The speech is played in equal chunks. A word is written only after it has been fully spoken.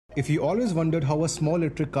If you always wondered how a small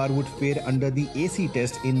electric car would fare under the AC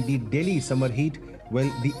test in the Delhi summer heat,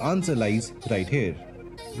 well, the answer lies right here.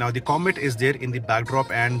 Now the Comet is there in the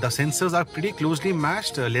backdrop and the sensors are pretty closely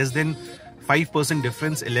matched, less than 5%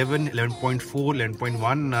 difference, 11, 11.4,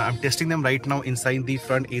 11.1. I'm testing them right now inside the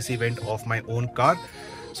front AC vent of my own car.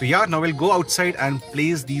 So yeah, now we'll go outside and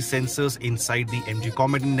place these sensors inside the MG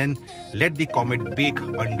Comet and then let the Comet bake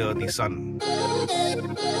under the sun.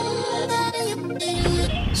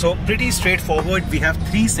 So pretty straightforward. We have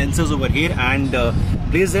 3 sensors over here and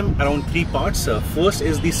place them around 3 parts. First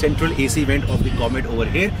is the central AC vent of the Comet over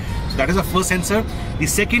here. So that is the first sensor. The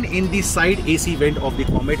second in the side AC vent of the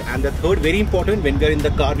Comet, and the third, very important, when we are in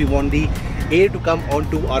the car we want the air to come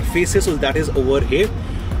onto our faces, so that is over here.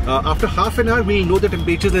 After half an hour we'll know the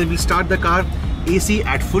temperatures and we'll start the car AC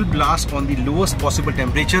at full blast on the lowest possible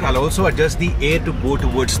temperature. I'll also adjust the air to go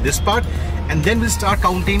towards this part, and then we'll start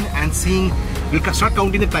counting and seeing, we'll start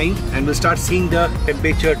counting the time and we'll start seeing the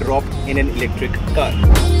temperature drop in an electric car.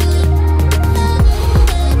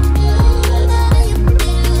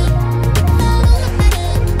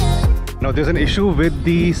 Now there's an issue with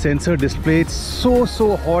the sensor display. It's so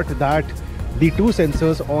hot that the 2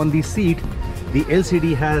 sensors on the seat, the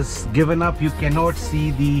LCD has given up. You cannot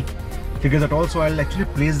see the figures at all, so I'll actually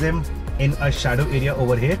place them in a shadow area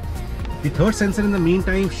over here. The third sensor in the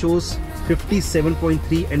meantime shows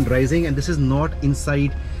 57.3 and rising, and this is not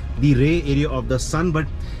inside the ray area of the sun, but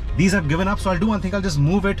these have given up. So I'll do one thing, I'll just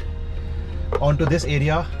move it onto this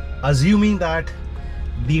area, assuming that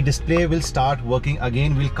the display will start working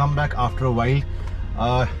again. We'll come back after a while,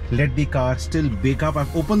 let the car still bake up.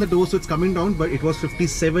 I've opened the door so it's coming down, but it was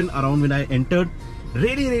 57 around when I entered.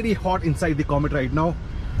 Really hot inside the Comet right now.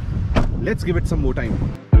 Let's give it some more time.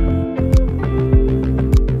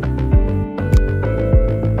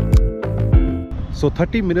 So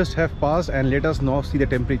 30 minutes have passed and let us now see the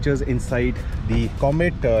temperatures inside the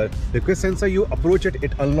Comet. Request sensor, you approach it,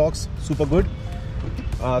 it unlocks super good.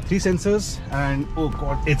 3 sensors and oh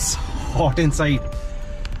god, it's hot inside.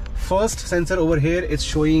 First sensor over here is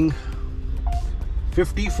showing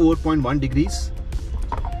 54.1 degrees.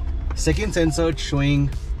 Second sensor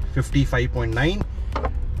showing 55.9.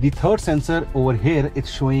 The third sensor over here, it's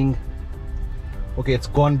showing, okay, it's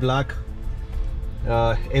gone black.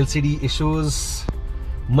 LCD issues,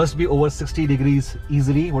 must be over 60 degrees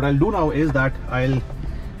easily. What I'll do now is that I'll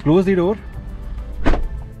close the door,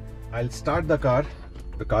 I'll start the car.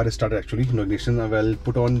 The car is started actually, no ignition. I will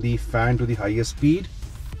put on the fan to the highest speed.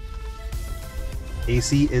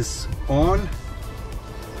 AC is on.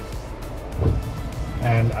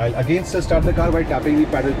 And I'll again still start the car by tapping the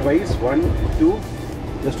pedal twice. 1, 2.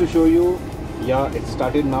 Just to show you, yeah, it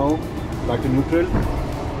started now, back to neutral.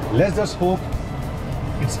 Let's just hope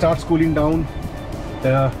it starts cooling down.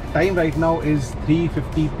 The time right now is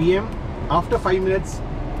 3:50 p.m. After 5 minutes,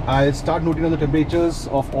 I'll start noting on the temperatures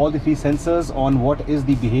of all the 3 sensors on what is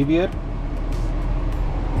the behavior.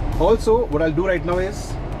 Also, what I'll do right now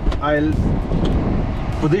is I'll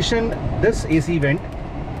position this AC vent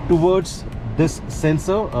towards this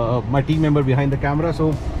sensor, my team member behind the camera.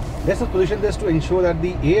 So let's just position this to ensure that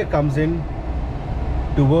the air comes in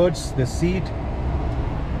towards the seat.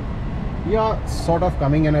 Yeah, sort of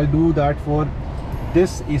coming, and I'll do that for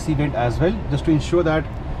this AC vent as well, just to ensure that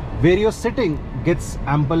where you're sitting gets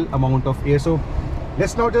ample amount of air. So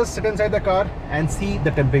let's now just sit inside the car and see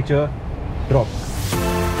the temperature drop.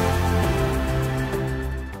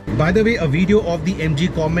 By the way, a video of the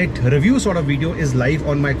MG Comet review sort of video is live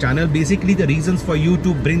on my channel. Basically, the reasons for you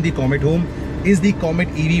to bring the Comet home. Is the Comet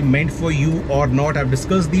EV meant for you or not? I've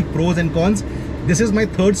discussed the pros and cons. This is my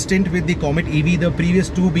 3rd stint with the Comet EV, the previous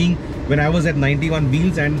 2 being when I was at 91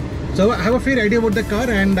 wheels, and so I have a fair idea about the car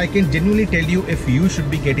and I can genuinely tell you if you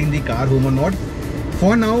should be getting the car home or not.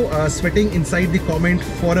 For now, sweating inside the Comet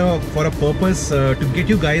for a purpose to get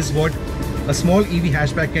you guys what a small EV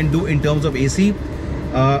hatchback can do in terms of AC.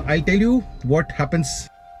 I'll tell you what happens.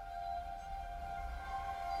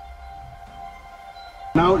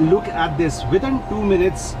 Now look at this, within 2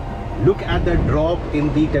 minutes, look at the drop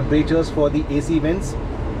in the temperatures for the AC vents.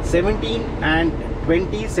 17 and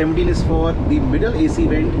 20, 17 is for the middle AC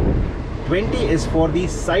vent, 20 is for the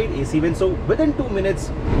side AC vent. So within 2 minutes,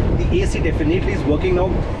 the AC definitely is working now.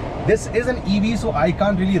 This is an EV, so I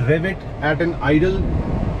can't really rev it at an idle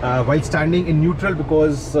while standing in neutral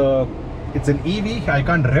because it's an EV. I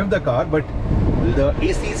can't rev the car, but the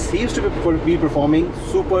AC seems to be performing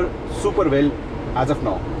super well as of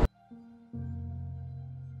now.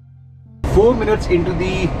 4 minutes into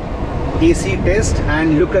the AC test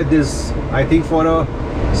and look at this. I think for a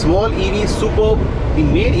small EV, superb The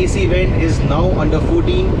main AC vent is now under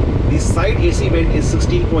 14. The side AC vent is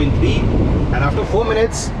 16.3. And after 4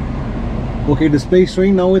 minutes, okay, display is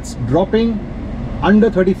showing now it's dropping under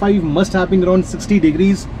 35, must have been around 60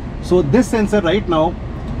 degrees. So this sensor right now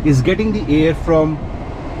is getting the air from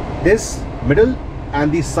this middle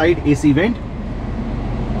and the side AC vent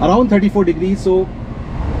around 34 degrees. So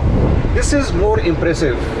this is more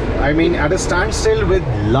impressive. I mean, at a standstill with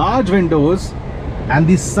large windows and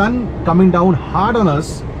the sun coming down hard on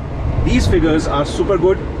us, these figures are super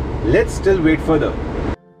good. Let's still wait further.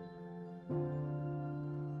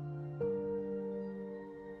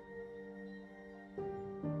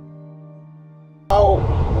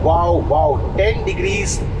 Wow, 10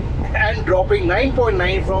 degrees and dropping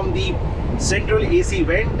 9.9 from the central AC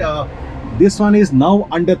vent. This one is now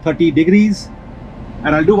under 30 degrees.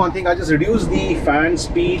 And I'll do one thing, I'll just reduce the fan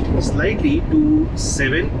speed slightly to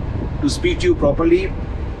 7 to speed you properly.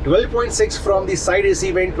 12.6 from the side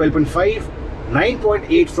AC vent, 12.5,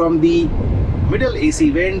 9.8 from the middle AC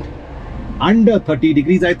vent, under 30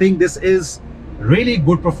 degrees. I think this is really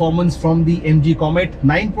good performance from the MG Comet.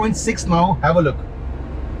 9.6 now, have a look.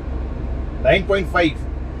 9.5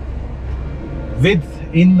 with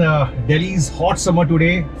in Delhi's hot summer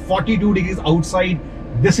today, 42 degrees outside.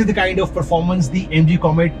 This is the kind of performance the MG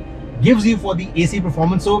Comet gives you for the AC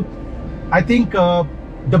performance. So I think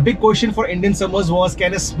the big question for Indian summers was,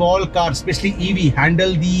 can a small car, especially EV,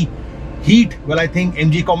 handle the heat? Well, I think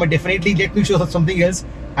MG Comet definitely. Let me show something else.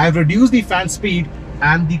 I've reduced the fan speed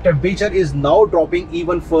and the temperature is now dropping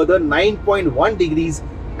even further, 9.1 degrees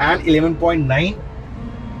and 11.9,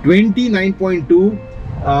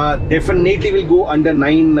 29.2. Definitely will go under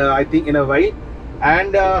 9 I think in a while.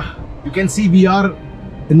 And you can see we are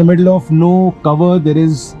in the middle of no cover. There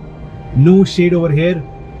is no shade over here,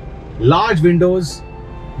 large windows,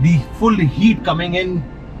 the full heat coming in,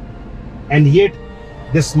 and yet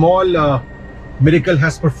this small miracle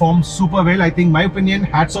has performed super well. I think, my opinion,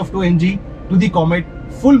 hats off to MG, to the Comet,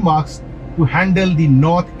 full marks to handle the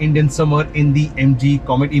North Indian summer in the MG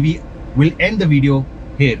Comet EV. We'll end the video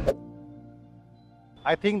here.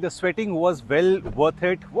 I think the sweating was well worth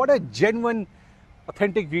it. What a genuine,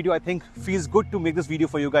 authentic video. I think feels good to make this video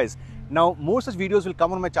for you guys. Now, more such videos will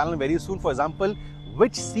come on my channel very soon. For example,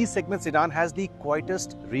 which C-segment sedan has the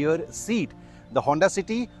quietest rear seat? The Honda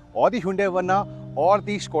City or the Hyundai Verna or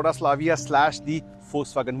the Skoda Slavia / the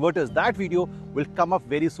Volkswagen Virtus? That video will come up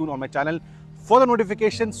very soon on my channel. For the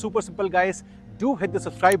notification, super simple guys, do hit the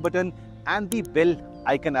subscribe button and the bell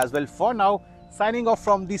icon as well. For now, signing off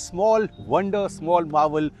from the small wonder, small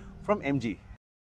marvel from MG.